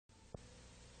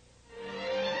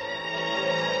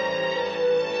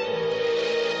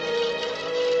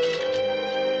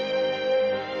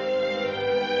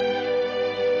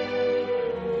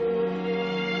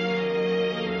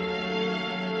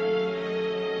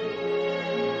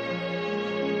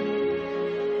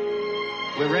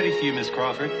We're ready for you, Miss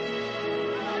Crawford.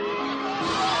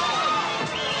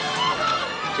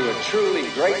 To a truly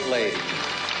great lady,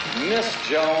 Miss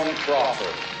Joan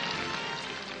Crawford.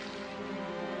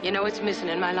 You know what's missing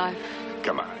in my life?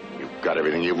 Come on, you've got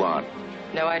everything you want.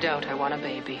 No, I don't. I want a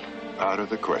baby. Out of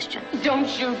the question.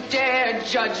 Don't you dare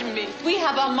judge me. We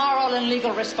have a moral and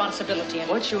legal responsibility.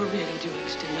 What you're really doing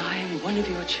is denying one of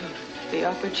your children the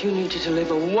opportunity to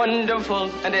live a wonderful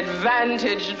and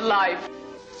advantaged life.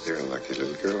 You're a lucky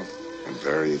little girl and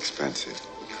very expensive.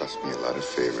 It cost me a lot of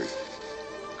favors.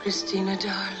 Christina,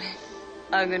 darling,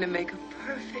 I'm going to make a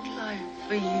perfect life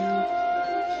for you.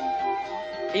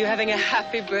 Are you having a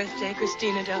happy birthday,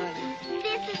 Christina, darling?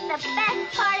 This is the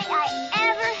best party I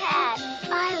ever had.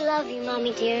 I love you,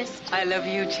 Mommie Dearest. I love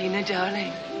you, Tina,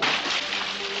 darling.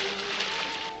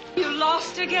 You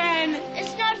lost again.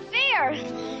 It's not fair.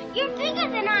 You're bigger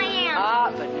than I am.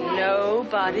 Ah, but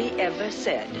nobody ever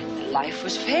said life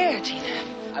was fair, Tina.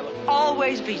 I will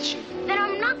always beat you. Then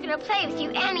I'm not going to play with you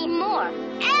anymore.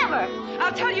 Ever.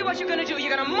 I'll tell you what you're going to do.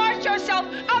 You're going to march yourself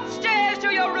upstairs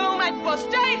to your room and we'll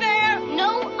stay there.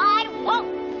 No, I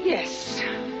won't. Yes,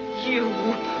 you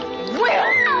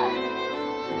will.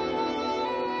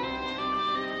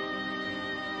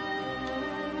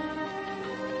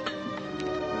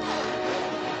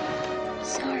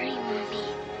 Sorry,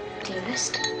 Mommie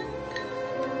Dearest.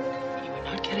 You are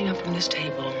not getting up from this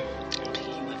table until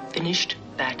you have finished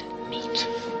that meat.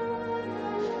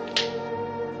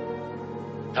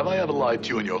 Have I ever lied to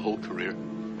you in your whole career?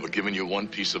 Or given you one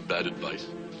piece of bad advice?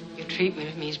 Your treatment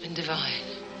of me has been divine.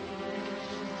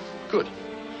 Good.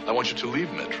 I want you to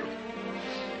leave Metro.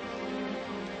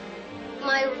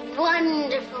 My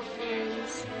wonderful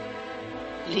friends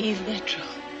Leave Metro.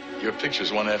 Your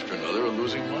pictures, one after another, are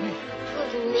losing money.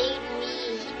 who've made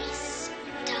me a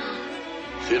star.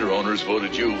 Theater owners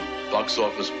voted you box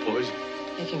office poison.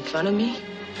 Making fun of me?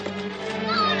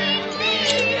 Mommie,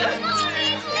 please!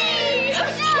 Mommie, please!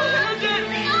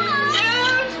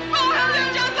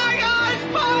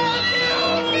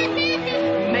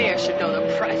 The mayor should know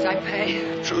the price I pay.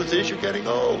 Truth is, you're getting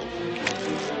old.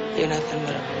 You're nothing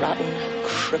but a rotten,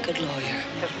 crooked lawyer.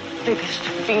 The biggest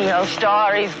female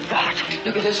star he's got.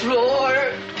 Look at this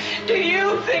floor. Do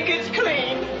you think it's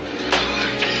clean?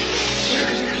 You're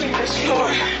gonna clean this floor.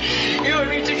 You and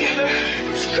me together.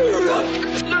 Screw up.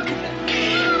 Look at that.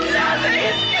 Nothing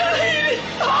is clean.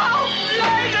 Oh,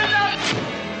 lighten up.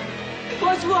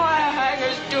 What's wire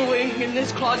hangers doing in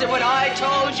this closet when I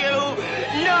told you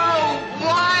no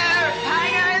wire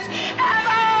hangers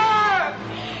ever?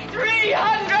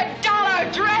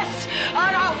 $300 dress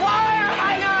on a wire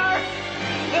hanger.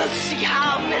 We'll see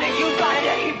how many you got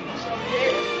in.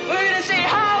 We're gonna see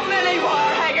how many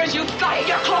wire hangers you've got in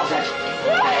your closet.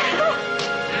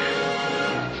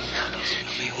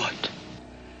 Tell me what?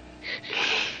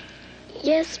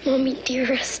 Yes, Mommie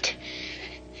Dearest.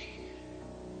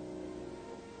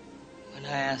 When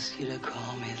I asked you to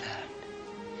call me that,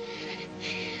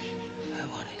 I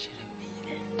wanted you to mean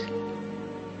it.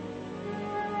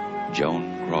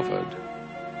 Joan Crawford,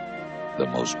 the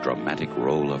most dramatic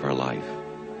role of her life,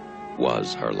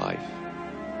 was her life.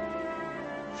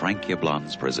 Frank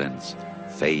Yablans presents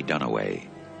Faye Dunaway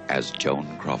as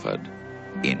Joan Crawford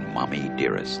in Mommie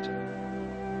Dearest.